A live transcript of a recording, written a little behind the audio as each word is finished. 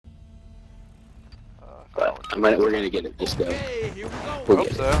We're gonna get it. Just go. Okay, here we go. We'll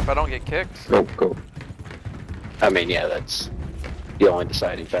hope so. If I don't get kicked. Go. I mean, yeah, that's the only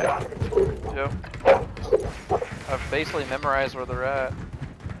deciding factor. Yep. I've basically memorized where they're at.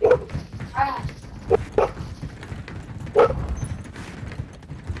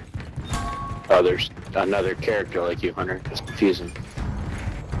 Oh, there's another character like you, Hunter. It's confusing.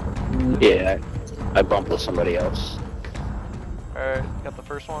 Yeah, I bumped with somebody else. Alright, got the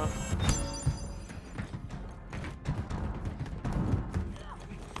first one.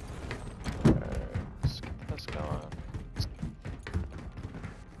 Alright, let's get this going.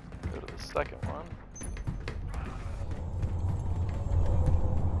 Go to the second one.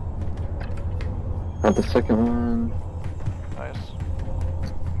 Got the second one. Nice.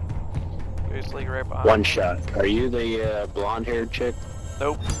 Basically right behind. One shot. Are you the blonde-haired chick?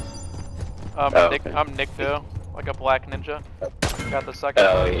 Nope. Okay. I'm Nick though, like a black ninja. Got the second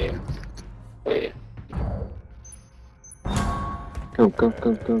Oh one. yeah. Yeah. Go.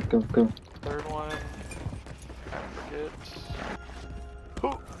 Third one. I forget.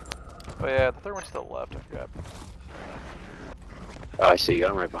 Ooh. Oh yeah, the third one's still left, I forgot. Oh, I see you.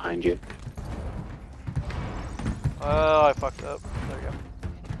 I'm right behind you. Oh, I fucked up. There we go.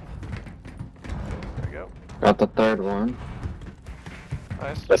 There we go. Got the third one.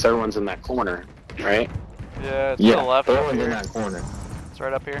 Nice. The third one's in that corner, right? Yeah, it's to the left third up one's here. in that corner. It's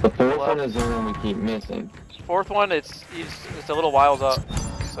right up here. The fourth Left. one is the one we keep missing. Fourth one, it's a little whiles up.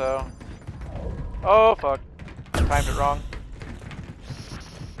 So. Oh fuck. Timed it wrong.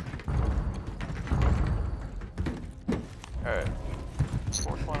 Alright.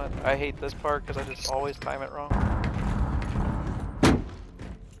 Fourth one, I hate this part because I just always time it wrong.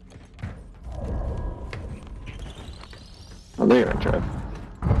 Oh, there you are, Trev.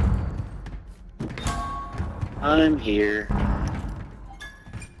 I'm here.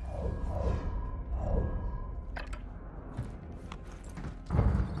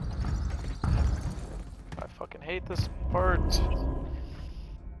 I fucking hate this part.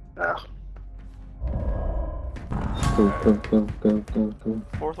 Oh. Go.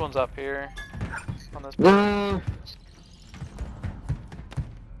 Fourth one's up here. On this part. No.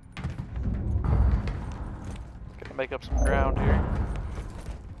 Gonna make up some ground here.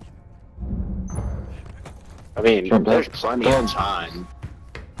 I mean, Jump there's up. plenty Go. of time.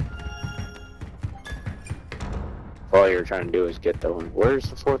 All you're trying to do is get the one. Where's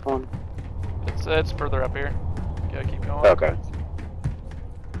the fourth one? It's further up here. Gotta keep going. Okay.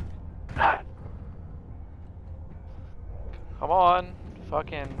 Come on.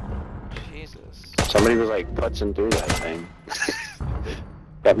 Fucking Jesus. Somebody was like putzing through that thing.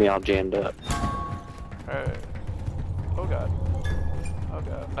 Got me all jammed up. Alright. Oh god. Oh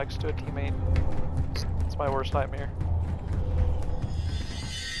god. Next to a teammate. It's my worst nightmare.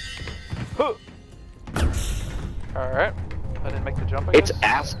 Huh. Alright. I didn't make the jump, I guess. It's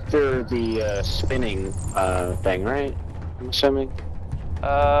after the spinning thing, right? I'm assuming.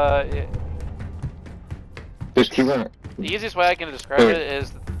 Just keep running. The easiest way I can describe it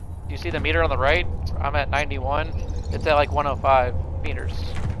is, you see the meter on the right? I'm at 91. It's at like 105 meters.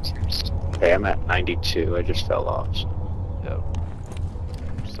 Okay, I'm at 92. I just fell off. Yep.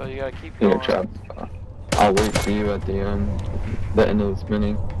 So you gotta keep going. Here, Trev. I'll wait for you at the end of the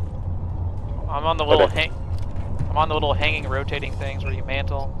spinning. I'm on the little Okay. I'm on the little hanging, rotating things where you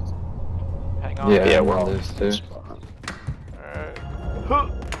mantle. Hang on. Yeah, we're one all of those two. Alright. Huh.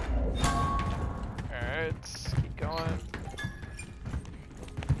 Alright, keep going.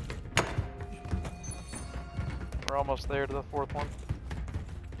 We're almost there to the fourth one.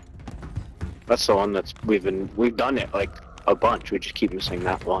 That's the one that's we've done it like a bunch. We just keep missing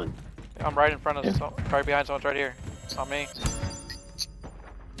that one. I'm right in front of Yeah. right behind someone's right here. It's on me.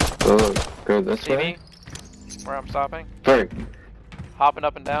 Go this See way. me? Where I'm stopping? Sorry. Hopping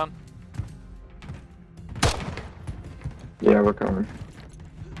up and down. Yeah, we're coming.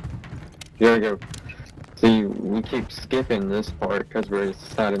 You gotta go. See, we keep skipping this part because we're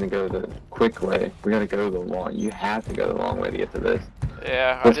deciding to go the quick way. We gotta go the long. You have to go the long way to get to this.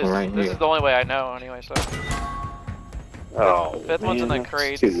 Yeah, This one right this here. is the only way I know anyway, so. Oh, Fifth one's in the that's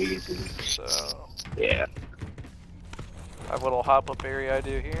crates. Too easy. So, Yeah. I have a little hop up area I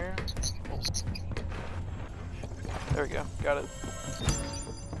do here. There we go, got it.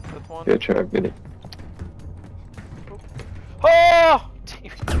 Fifth one. Good try, get it. Oh!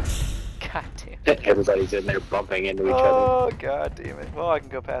 God damn it. Everybody's in there bumping into each other. Oh, god damn it. Well, I can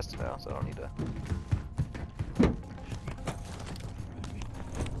go past it now, so I don't need to.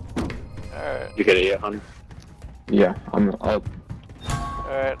 Alright. You get it, Hunter? Yeah, I'm up.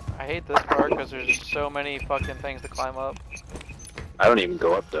 Alright, I hate this part because there's just so many fucking things to climb up. I don't even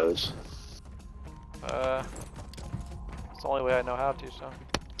go up those. It's the only way I know how to, so.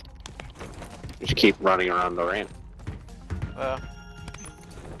 Just keep running around the ramp.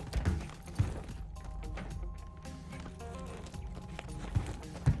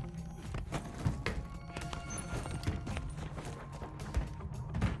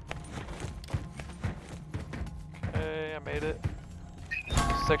 Okay, I made it.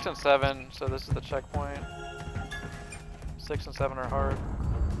 6 and 7, so this is the checkpoint. 6 and 7 are hard.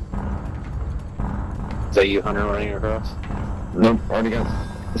 Is that you, Hunter, running across? Nope, already got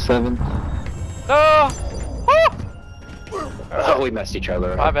 7. No! Oh, we messed each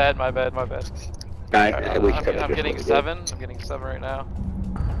other up. My bad, my bad, my bad. I'm getting 7. I'm getting 7 right now.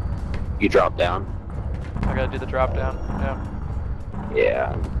 You drop down? I gotta do the drop down. Yeah.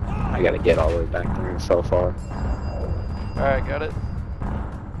 Yeah. I gotta get all the way back there so far. Alright, got it.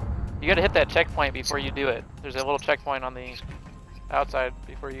 You gotta hit that checkpoint before you do it. There's a little checkpoint on the outside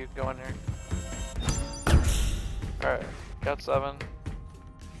before you go in there. Alright, got 7.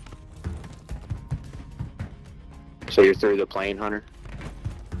 So you're through the plane, Hunter?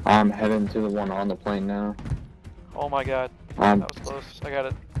 I'm heading to the one on the plane now. Oh my god. That was close. I got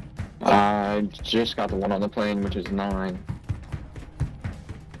it. I just got the one on the plane, which is 9.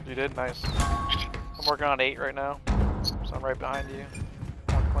 You did? Nice. I'm working on 8 right now. So I'm right behind you.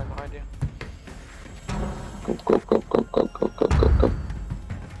 On the plane behind you. Go, go, go, go, go, go, go, go, go.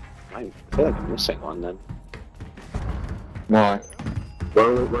 I feel like I'm missing one then. Why?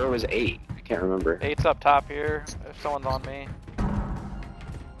 Where was 8? I can't remember. 8's up top here. If someone's on me.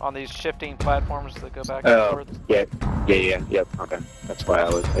 On these shifting platforms that go back and forth. Yep, okay. That's why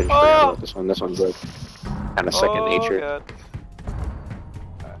I just forgot about this one. This one's like kind of second nature. God.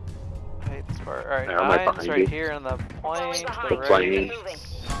 I hate this part. Alright, I'm right 9's behind right you. here in the plane. To The the plane. right.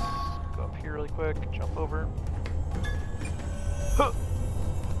 Go up here really quick. Jump over.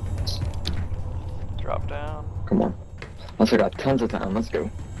 Drop down. Come on. Once I got tons of time, let's go.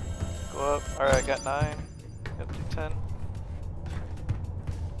 Go up. Alright, I got 9. Got to do 10.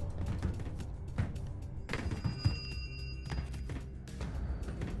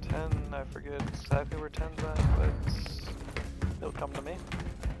 I forget exactly where 10's at, but it'll come to me.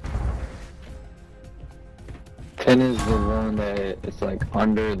 10 is the one that it's like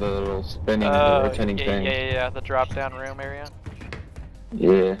under the little spinning rotating thing. Yeah, the drop down room area.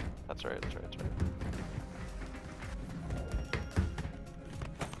 Yeah. That's right, that's right, that's right.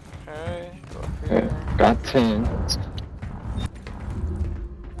 Okay, go up here. Okay, got 10.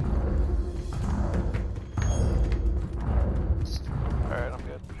 Alright, I'm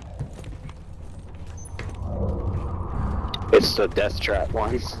good. It's the death trap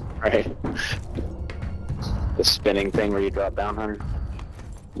one, right? The spinning thing where you drop down, Hunter?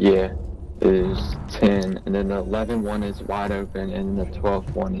 Yeah, there's 10, and then the 11 one is wide open, and the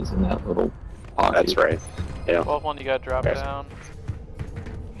 12th one is in that little pocket. That's right. Yeah. 12th one you gotta drop down.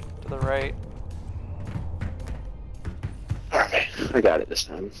 To the right. Okay, I got it this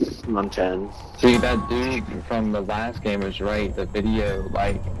time. I'm on 10. See, that dude from the last game was right. The video,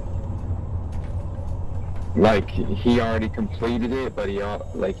 like he already completed it, but he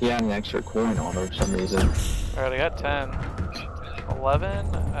had an extra coin on it for some reason. Alright, I got 10. 11,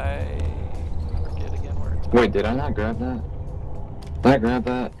 I forget again where it's at. Wait, did I not grab that? Did I grab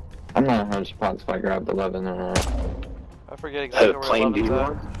that? I'm not 100% if I grabbed 11 or not. I forget exactly where plane 11's at.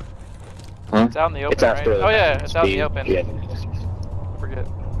 one? Huh? It's out in the open, It's after right? Oh yeah, it's out in the speed. open. Yeah. I forget.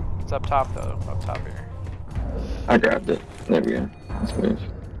 It's up top though, up top here. I grabbed it. There we go. Let's move.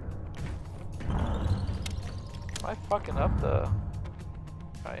 Am I fucking up the...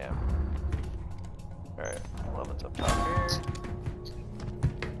 I am. Alright, 11's up top here.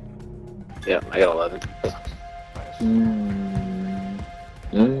 Yeah, I got 11. Nice.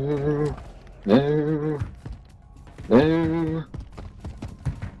 No. No. No.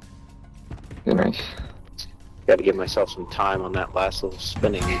 Good, nice. Got to give myself some time on that last little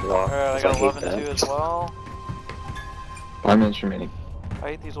spinning block. Alright, I got 11 too as well. 5 minutes remaining. I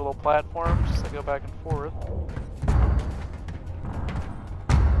hate these little platforms that go back and forth.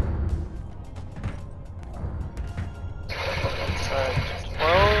 Alright,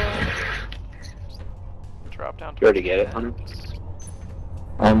 12. Drop down to You already get it, Hunter?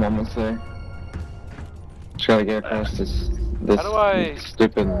 I'm almost there. Just gotta get across this How do I...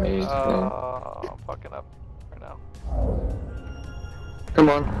 stupid maze thing. I'm fucking up right now. Come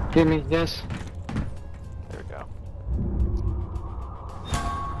on, hit me, yes. There we go.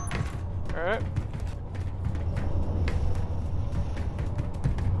 Alright.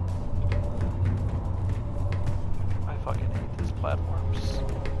 I fucking hate these platforms.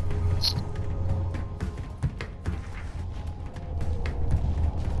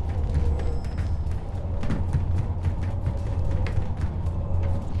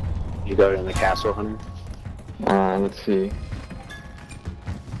 You go in the castle, Hunter? Let's see.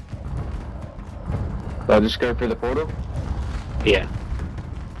 So I'll just go for the portal? Yeah.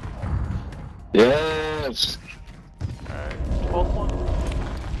 Yes! Alright, 12th one?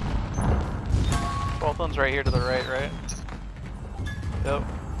 12th one's right here to the right? Yep.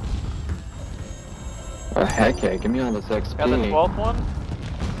 Oh, heck yeah, give me all this XP. Got the 12th one?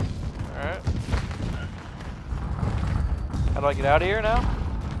 Alright. How do I get out of here now?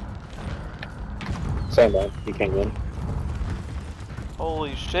 Same way, you can't win.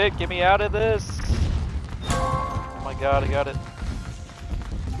 Holy shit, get me out of this! Oh my god, I got it.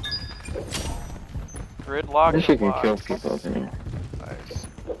 Gridlocked. I wish you could kill people in here. Nice.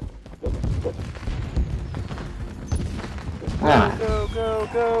 Ah. Go!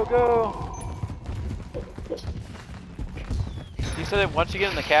 You said that once you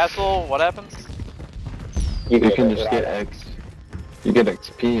get in the castle, what happens? You can just get X. You get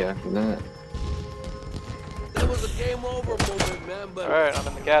XP after that. It was a game over moment, man, but Alright, I'm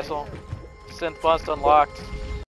in the castle. Synth Bust unlocked.